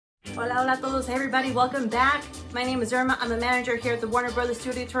Hola, hola a todos. Hey everybody, welcome back. My name is Irma. I'm a manager here at the Warner Brothers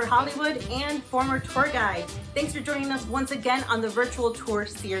Studio Tour Hollywood and former tour guide. Thanks for joining us once again on the virtual tour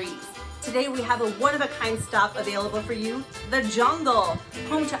series. Today we have a one-of-a-kind stop available for you, the Jungle,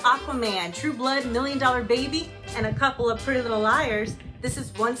 home to Aquaman, True Blood, $1 Million Baby, and a couple of Pretty Little Liars. This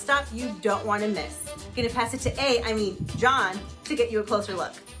is one stop you don't want to miss. Gonna pass it to John, to get you a closer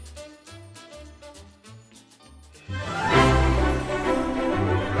look.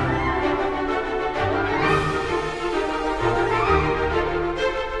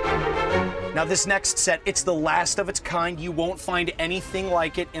 Now this next set, it's the last of its kind. You won't find anything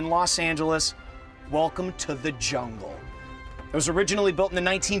like it in Los Angeles. Welcome to the Jungle. It was originally built in the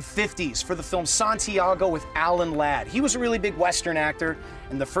 1950s for the film Santiago with Alan Ladd. He was a really big Western actor,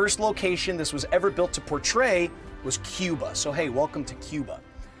 and the first location this was ever built to portray was Cuba. So hey, welcome to Cuba.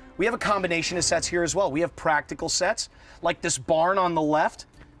 We have a combination of sets here as well. We have practical sets, like this barn on the left,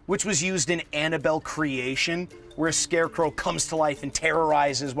 which was used in Annabelle Creation, where a scarecrow comes to life and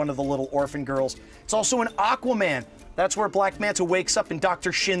terrorizes one of the little orphan girls. It's also in Aquaman. That's where Black Manta wakes up in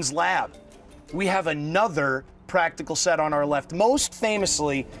Dr. Shin's lab. We have another practical set on our left. Most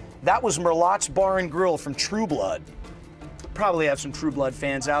famously, that was Merlotte's Bar and Grill from True Blood. Probably have some True Blood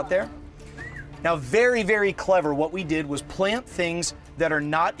fans out there. Now, very, very clever. What we did was plant things that are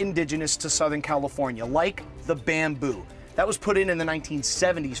not indigenous to Southern California, like the bamboo. That was put in the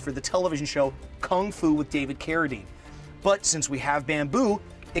 1970s for the television show Kung Fu with David Carradine. But since we have bamboo,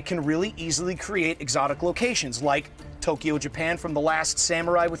 it can really easily create exotic locations like Tokyo, Japan from The Last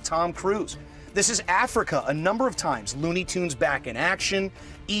Samurai with Tom Cruise. This is Africa a number of times. Looney Tunes Back in Action,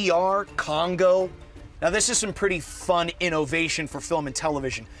 ER, Congo. Now this is some pretty fun innovation for film and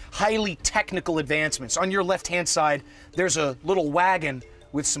television. Highly technical advancements. On your left-hand side, there's a little wagon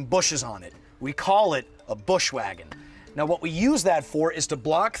with some bushes on it. We call it a bush wagon. Now what we use that for is to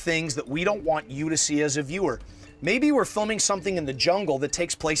block things that we don't want you to see as a viewer. Maybe we're filming something in the jungle that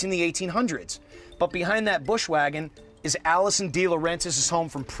takes place in the 1800s, but behind that bush wagon is Alison De Laurentiis' home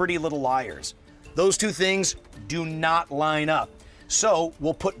from Pretty Little Liars. Those two things do not line up. So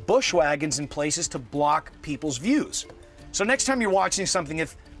we'll put bush wagons in places to block people's views. So next time you're watching something,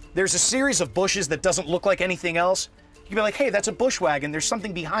 if there's a series of bushes that doesn't look like anything else, you can be like, hey, that's a bush wagon. There's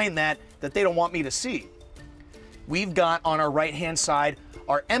something behind that that they don't want me to see. We've got on our right-hand side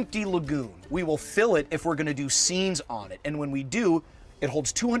our empty lagoon. We will fill it if we're going to do scenes on it. And when we do, it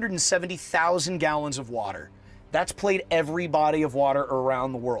holds 270,000 gallons of water. That's played every body of water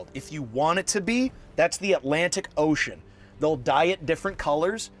around the world. If you want it to be, that's the Atlantic Ocean. They'll dye it different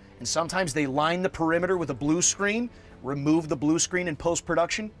colors, and sometimes they line the perimeter with a blue screen, remove the blue screen in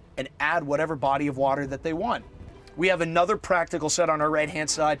post-production, and add whatever body of water that they want. We have another practical set on our right-hand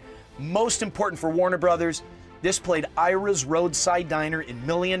side. Most important for Warner Brothers, this played Ira's Roadside Diner in $1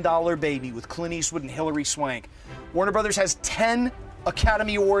 Million Baby with Clint Eastwood and Hilary Swank. Warner Brothers has 10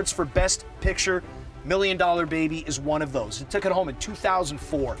 Academy Awards for Best Picture. $1 Million Baby is one of those. It took it home in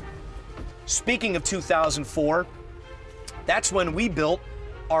 2004. Speaking of 2004, that's when we built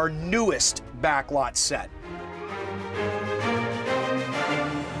our newest backlot set.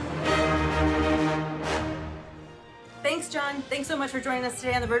 Thanks, John. Thanks so much for joining us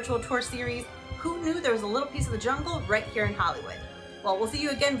today on the virtual tour series. Who knew there was a little piece of the jungle right here in Hollywood? Well, we'll see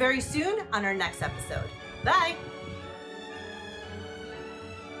you again very soon on our next episode. Bye.